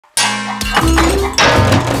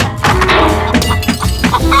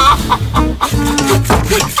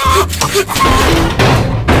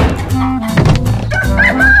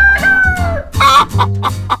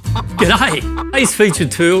G'day! Today's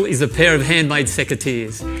featured tool is a pair of handmade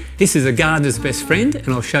secateurs. This is a gardener's best friend and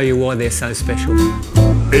I'll show you why they're so special.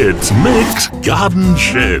 It's Mick's Garden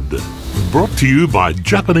Shed. Brought to you by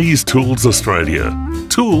Japanese Tools Australia.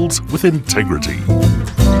 Tools with integrity.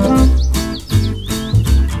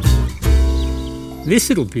 This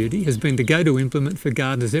little beauty has been the go-to implement for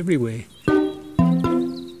gardeners everywhere.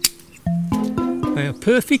 They are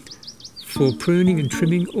perfect for pruning and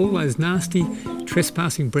trimming all those nasty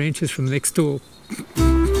trespassing branches from next door.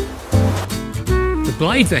 The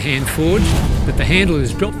blades are hand forged, but the handle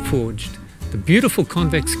is drop forged. The beautiful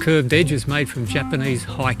convex curved edge is made from Japanese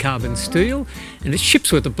high carbon steel and it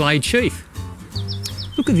ships with a blade sheath.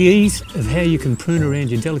 Look at the ease of how you can prune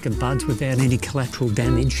around your delicate buds without any collateral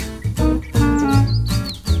damage.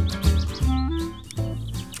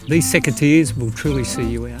 These secateurs will truly see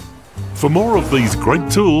you out. For more of these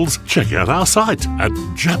great tools, check out our site at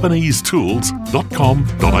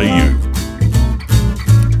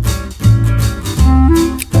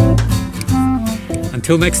japanesetools.com.au.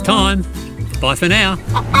 Until next time, bye for now.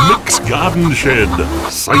 Mick's Garden Shed,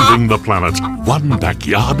 saving the planet one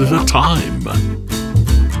backyard at a time.